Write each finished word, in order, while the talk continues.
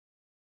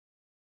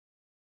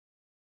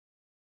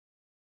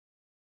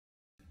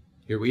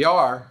Here we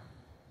are,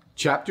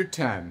 Chapter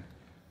 10,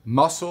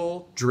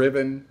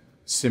 Muscle-Driven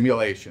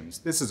Simulations.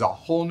 This is a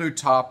whole new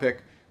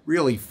topic,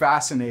 really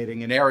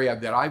fascinating, an area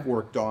that I've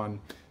worked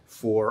on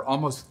for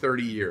almost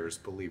 30 years,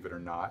 believe it or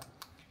not.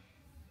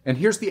 And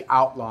here's the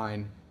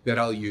outline that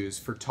I'll use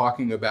for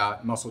talking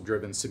about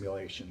muscle-driven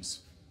simulations.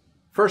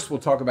 First, we'll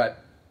talk about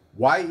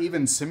why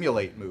even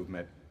simulate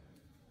movement.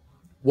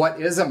 What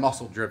is a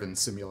muscle-driven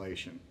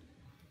simulation?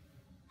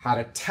 How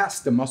to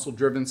test a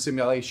muscle-driven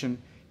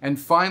simulation. And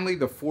finally,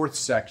 the fourth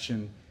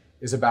section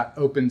is about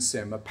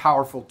OpenSim, a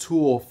powerful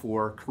tool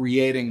for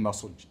creating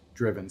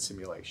muscle-driven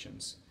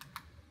simulations.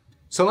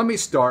 So let me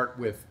start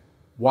with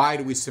why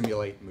do we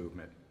simulate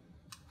movement?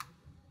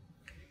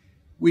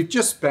 We've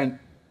just spent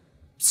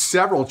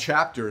several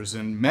chapters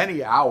and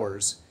many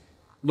hours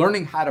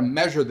learning how to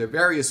measure the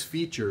various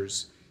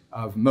features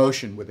of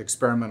motion with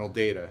experimental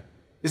data.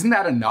 Isn't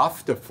that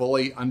enough to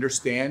fully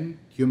understand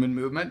human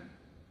movement?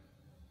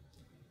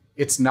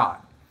 It's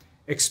not.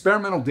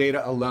 Experimental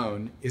data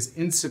alone is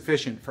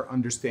insufficient for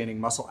understanding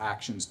muscle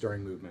actions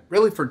during movement,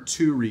 really for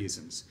two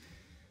reasons.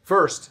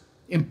 First,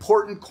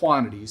 important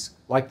quantities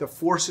like the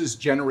forces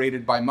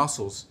generated by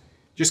muscles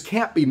just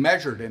can't be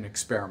measured in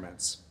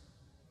experiments.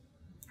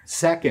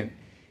 Second,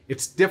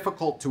 it's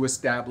difficult to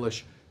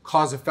establish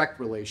cause-effect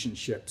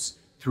relationships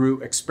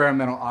through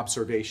experimental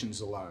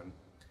observations alone.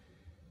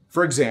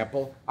 For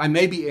example, I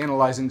may be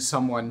analyzing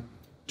someone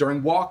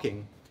during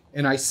walking,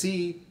 and I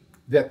see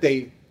that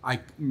I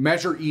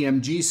measure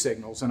EMG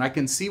signals, and I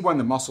can see when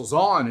the muscle's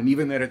on, and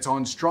even that it's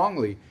on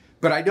strongly,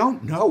 but I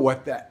don't know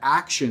what the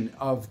action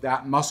of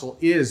that muscle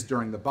is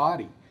during the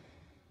body.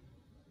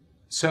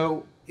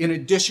 So, in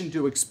addition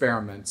to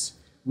experiments,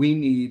 we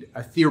need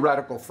a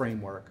theoretical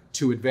framework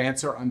to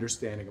advance our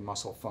understanding of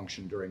muscle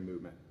function during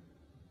movement.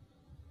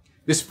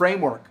 This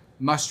framework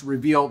must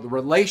reveal the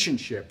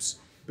relationships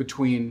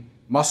between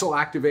muscle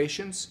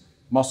activations,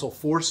 muscle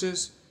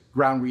forces,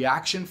 ground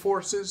reaction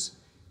forces,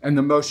 and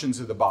the motions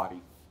of the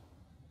body.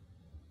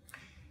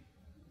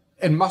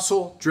 And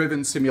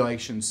muscle-driven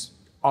simulations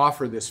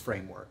offer this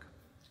framework.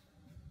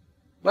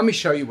 Let me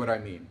show you what I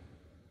mean.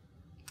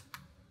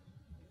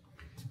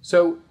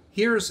 So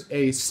here's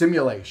a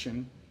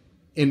simulation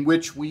in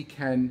which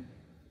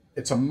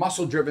it's a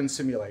muscle-driven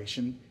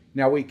simulation.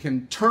 Now we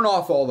can turn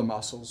off all the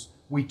muscles.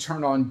 We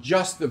turn on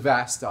just the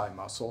vasti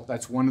muscle.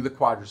 That's one of the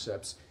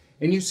quadriceps.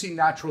 And you see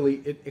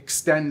naturally it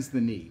extends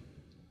the knee.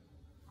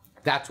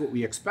 That's what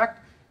we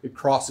expect. It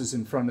crosses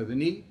in front of the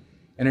knee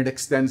and it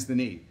extends the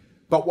knee.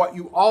 But what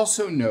you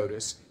also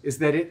notice is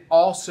that it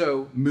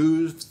also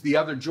moves the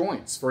other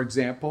joints. For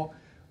example,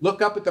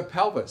 look up at the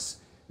pelvis.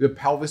 The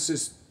pelvis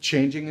is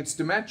changing its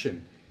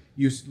dimension.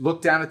 You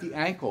look down at the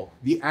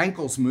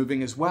ankle's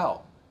moving as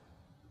well.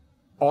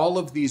 All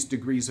of these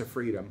degrees of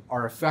freedom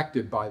are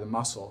affected by the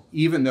muscle,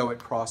 even though it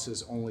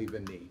crosses only the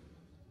knee.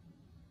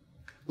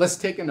 Let's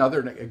take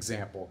another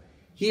example.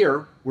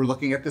 Here, we're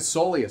looking at the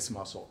soleus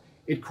muscle.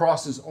 It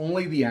crosses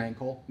only the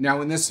ankle. Now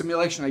in this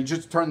simulation, I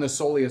just turned the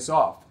soleus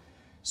off.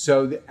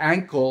 So the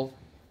ankle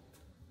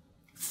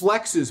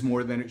flexes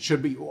more than it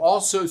should be. You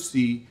also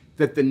see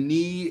that the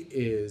knee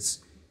is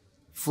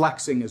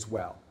flexing as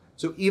well.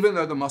 So even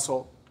though the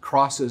muscle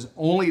crosses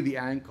only the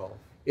ankle,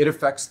 it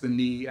affects the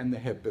knee and the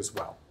hip as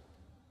well.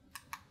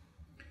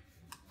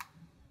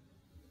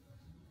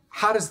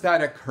 How does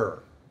that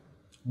occur?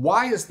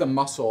 Why is the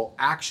muscle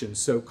action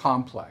so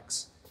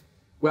complex?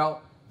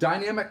 Well,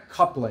 dynamic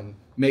coupling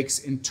makes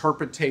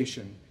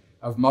interpretation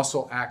of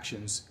muscle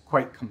actions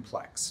quite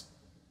complex.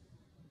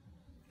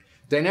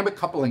 Dynamic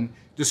coupling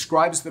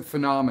describes the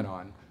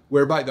phenomenon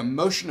whereby the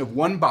motion of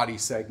one body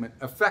segment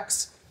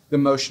affects the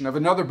motion of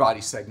another body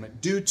segment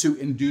due to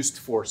induced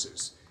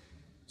forces.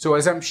 So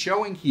as I'm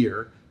showing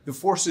here, the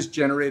forces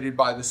generated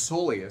by the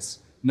soleus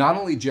not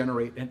only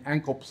generate an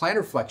ankle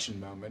plantar flexion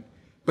moment,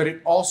 but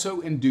it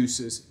also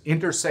induces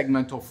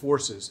intersegmental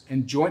forces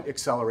and joint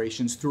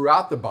accelerations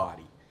throughout the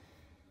body.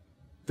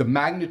 The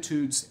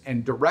magnitudes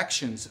and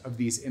directions of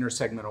these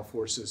intersegmental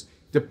forces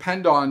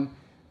depend on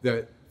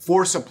the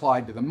force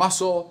applied to the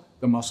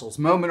muscle's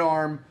moment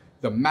arm,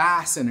 the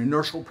mass and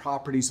inertial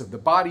properties of the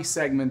body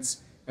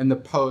segments, and the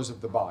pose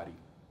of the body.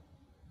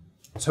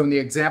 So in the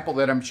example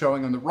that I'm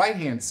showing on the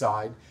right-hand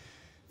side,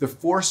 the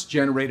force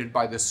generated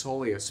by the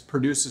soleus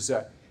produces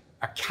a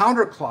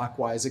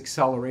counterclockwise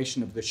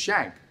acceleration of the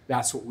shank.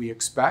 That's what we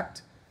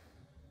expect.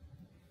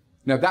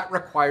 Now that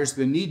requires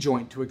the knee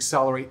joint to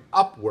accelerate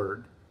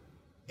upward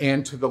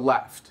and to the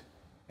left.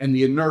 And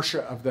the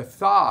inertia of the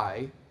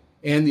thigh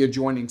and the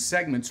adjoining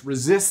segments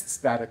resists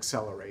that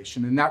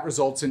acceleration, and that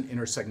results in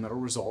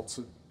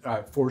intersegmental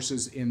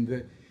forces in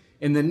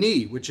the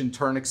knee, which in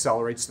turn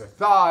accelerates the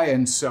thigh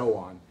and so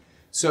on.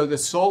 So the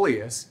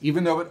soleus,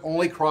 even though it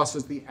only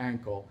crosses the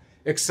ankle,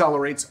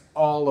 accelerates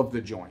all of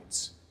the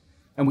joints.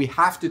 And we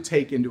have to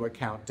take into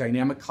account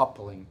dynamic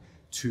coupling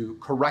to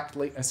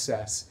correctly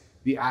assess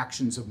the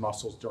actions of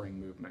muscles during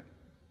movement.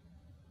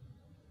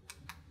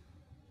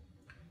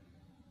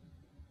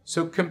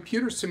 So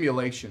computer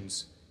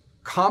simulations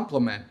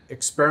complement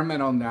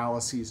experimental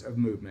analyses of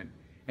movement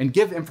and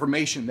give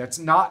information that's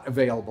not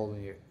available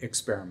in the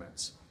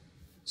experiments.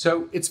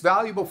 So it's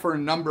valuable for a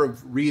number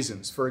of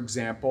reasons. For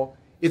example,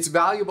 it's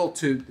valuable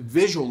to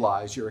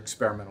visualize your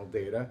experimental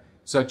data,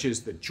 such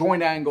as the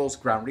joint angles,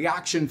 ground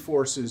reaction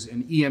forces,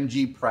 and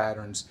EMG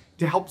patterns,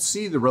 to help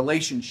see the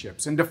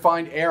relationships and to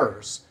find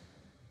errors.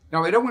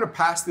 Now, I don't want to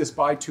pass this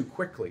by too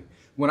quickly.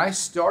 When I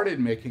started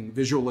making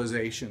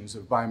visualizations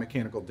of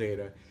biomechanical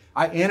data,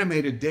 I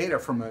animated data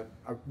from a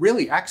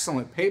really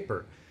excellent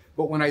paper.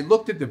 But when I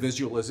looked at the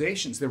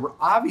visualizations, there were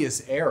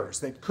obvious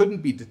errors that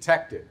couldn't be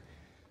detected.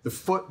 The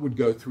foot would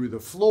go through the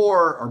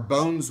floor, or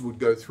bones would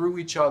go through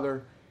each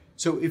other.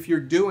 So if you're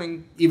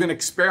doing even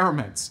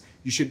experiments,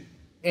 you should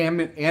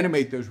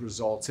animate those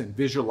results and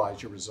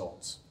visualize your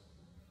results.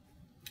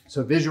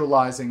 So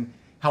visualizing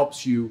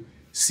helps you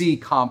see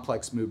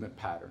complex movement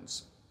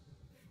patterns.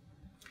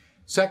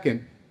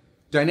 Second,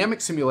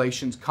 dynamic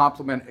simulations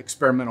complement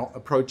experimental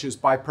approaches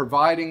by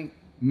providing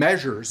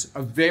measures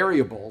of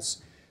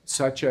variables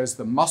such as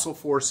the muscle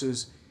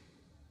forces,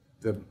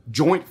 the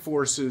joint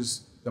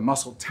forces, the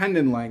muscle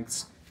tendon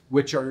lengths,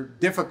 which are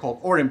difficult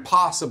or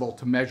impossible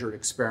to measure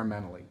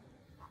experimentally.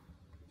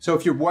 So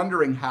if you're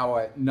wondering how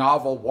a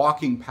novel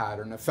walking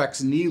pattern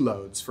affects knee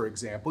loads, for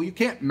example, you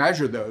can't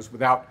measure those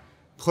without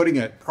putting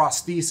a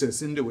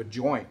prosthesis into a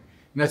joint.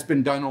 And that's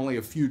been done only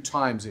a few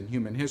times in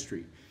human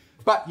history.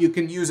 But you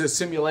can use a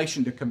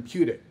simulation to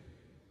compute it.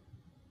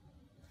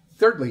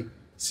 Thirdly,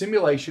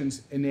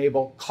 simulations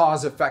enable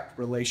cause-effect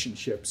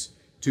relationships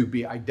to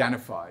be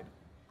identified.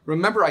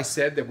 Remember I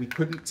said that we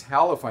couldn't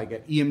tell if I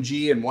get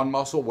EMG in one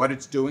muscle what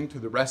it's doing to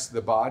the rest of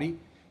the body?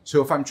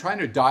 So if I'm trying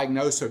to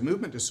diagnose a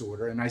movement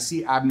disorder and I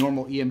see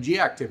abnormal EMG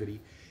activity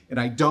and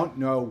I don't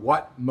know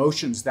what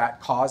motions that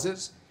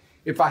causes,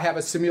 if I have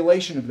a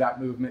simulation of that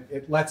movement,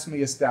 it lets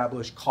me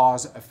establish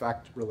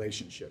cause-effect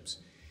relationships.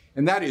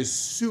 And that is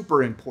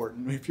super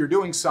important. If you're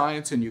doing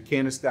science and you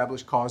can't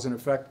establish cause and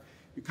effect,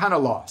 you're kind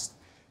of lost.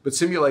 But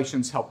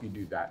simulations help you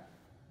do that.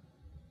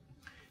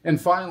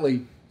 And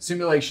finally,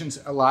 simulations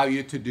allow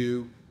you to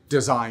do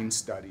design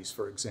studies,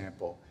 for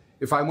example.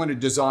 If I want to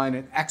design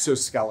an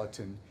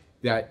exoskeleton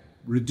that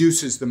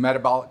reduces the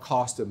metabolic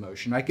cost of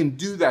motion, I can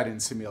do that in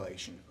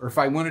simulation. Or if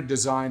I want to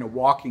design a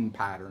walking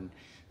pattern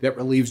that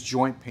relieves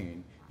joint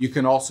pain, you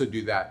can also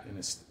do that in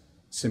a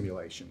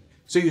simulation.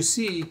 So you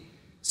see,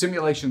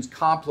 simulations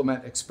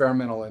complement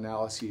experimental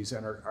analyses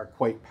and are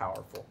quite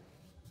powerful.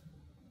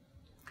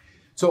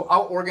 So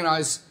I'll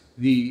organize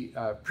the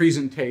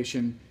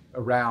presentation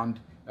around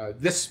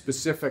this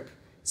specific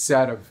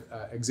set of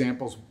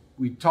examples.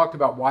 We talked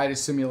about why to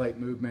simulate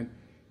movement.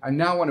 I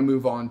now want to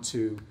move on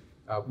to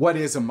what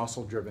is a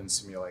muscle-driven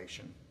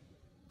simulation.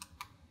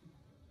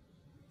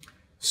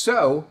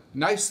 So,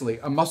 nicely,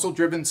 a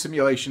muscle-driven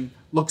simulation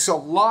looks a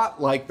lot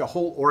like the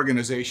whole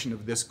organization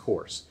of this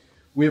course.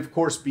 We, of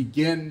course,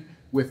 begin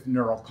with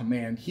neural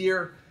command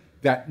here.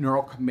 That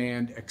neural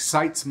command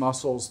excites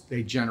muscles.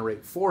 They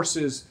generate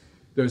forces.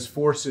 Those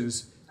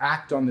forces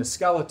act on the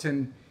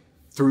skeleton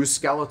through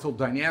skeletal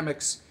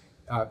dynamics.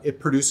 It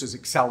produces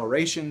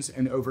accelerations,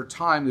 and over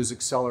time, those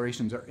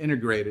accelerations are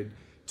integrated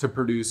to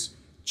produce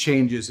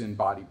changes in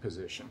body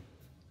position.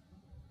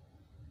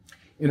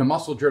 In a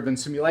muscle-driven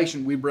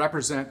simulation, we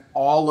represent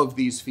all of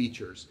these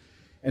features.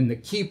 And the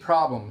key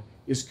problem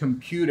is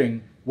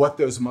computing what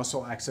those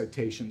muscle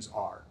excitations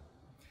are.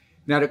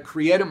 Now, to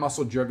create a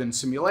muscle-driven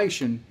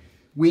simulation,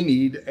 we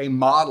need a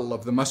model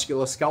of the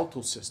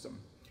musculoskeletal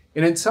system.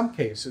 And in some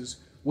cases,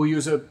 we'll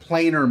use a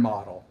planar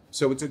model.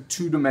 So it's a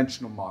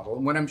two-dimensional model.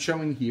 And what I'm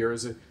showing here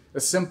is a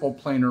simple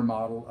planar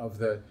model of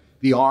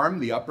the arm,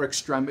 the upper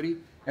extremity,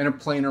 and a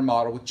planar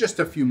model with just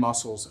a few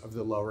muscles of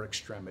the lower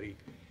extremity.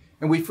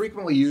 And we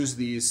frequently use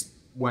these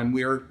when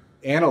we're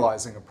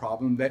analyzing a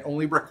problem that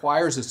only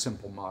requires a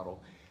simple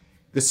model.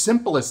 The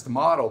simplest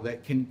model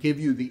that can give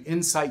you the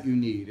insight you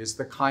need is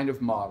the kind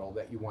of model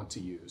that you want to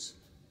use.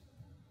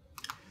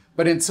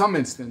 But in some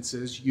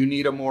instances, you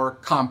need a more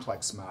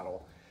complex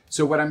model.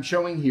 So what I'm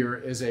showing here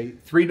is a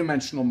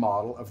three-dimensional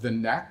model of the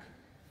neck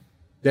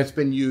that's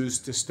been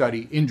used to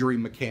study injury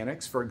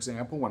mechanics. For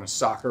example, when a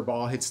soccer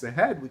ball hits the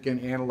head, we can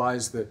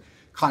analyze the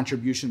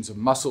contributions of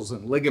muscles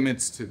and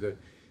ligaments to the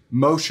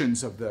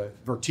motions of the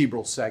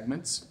vertebral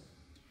segments.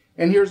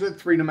 And here's a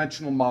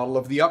three-dimensional model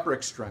of the upper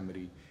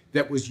extremity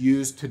that was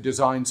used to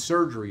design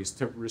surgeries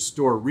to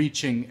restore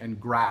reaching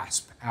and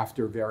grasp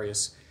after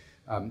various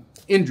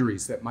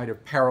injuries that might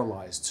have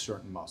paralyzed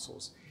certain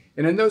muscles.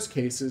 And in those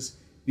cases,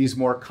 these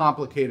more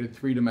complicated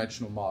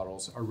three-dimensional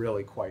models are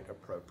really quite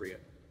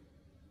appropriate.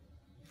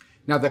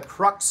 Now, the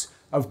crux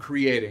of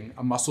creating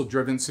a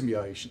muscle-driven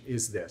simulation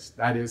is this.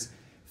 That is,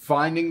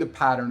 finding the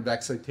pattern of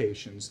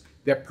excitations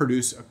that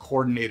produce a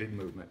coordinated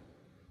movement.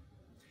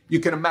 You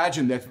can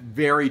imagine that's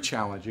very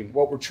challenging.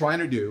 What we're trying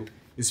to do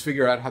is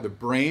figure out how the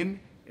brain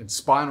and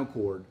spinal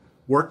cord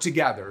work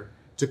together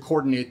to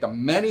coordinate the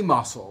many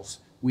muscles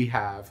we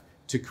have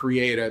to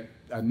create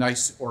a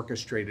nice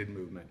orchestrated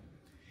movement.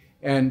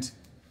 And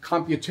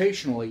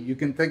computationally, you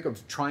can think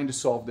of trying to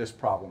solve this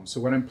problem.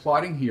 So what I'm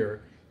plotting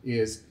here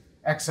is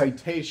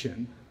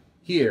excitation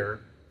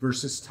here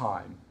versus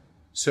time.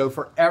 So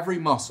for every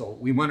muscle,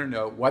 we want to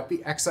know what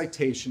the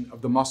excitation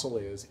of the muscle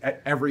is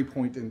at every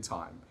point in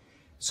time.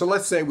 So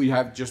let's say we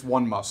have just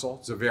one muscle.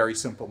 It's a very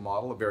simple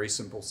model, a very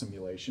simple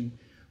simulation.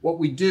 What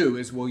we do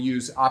is we'll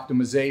use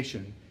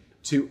optimization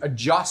to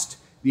adjust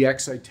the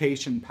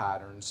excitation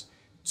patterns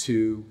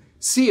to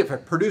see if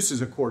it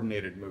produces a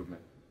coordinated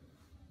movement.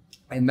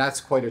 And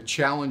that's quite a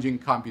challenging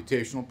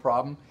computational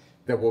problem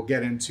that we'll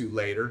get into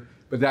later,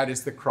 but that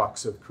is the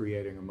crux of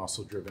creating a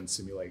muscle-driven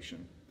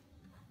simulation.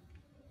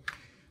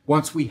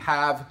 Once we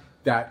have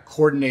that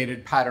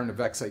coordinated pattern of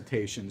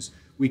excitations,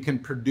 we can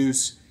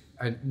produce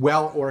a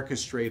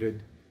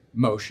well-orchestrated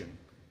motion.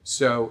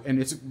 So, and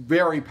it's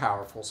very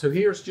powerful. So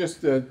here's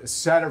just a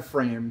set of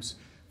frames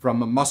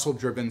from a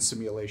muscle-driven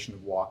simulation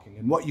of walking.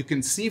 And what you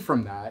can see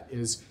from that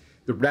is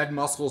the red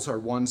muscles are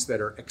ones that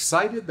are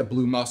excited, the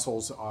blue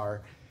muscles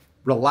are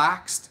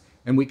relaxed,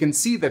 and we can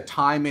see the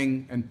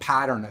timing and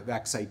pattern of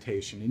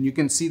excitation. And you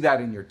can see that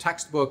in your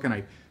textbook, and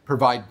I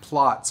provide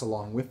plots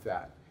along with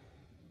that.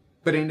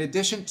 But in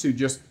addition to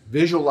just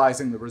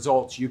visualizing the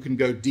results, you can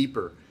go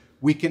deeper.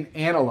 We can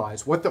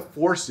analyze what the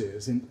force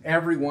is in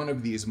every one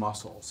of these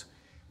muscles.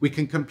 We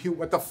can compute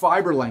what the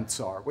fiber lengths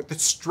are, what the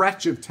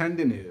stretch of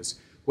tendon is,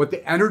 what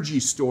the energy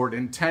stored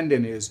in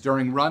tendon is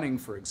during running,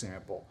 for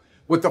example,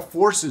 what the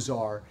forces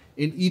are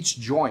in each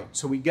joint.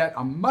 So we get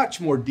a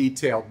much more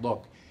detailed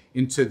look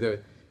into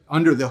the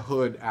under the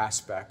hood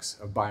aspects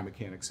of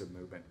biomechanics of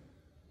movement.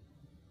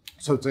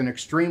 So it's an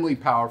extremely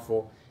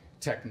powerful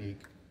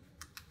technique.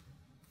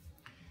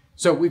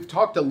 So we've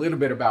talked a little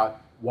bit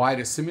about why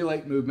to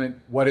simulate movement,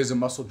 what is a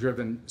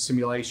muscle-driven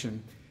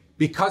simulation.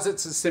 Because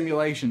it's a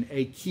simulation,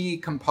 a key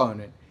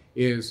component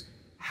is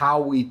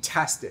how we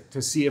test it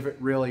to see if it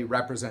really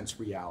represents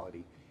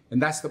reality.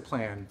 And that's the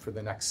plan for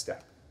the next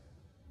step.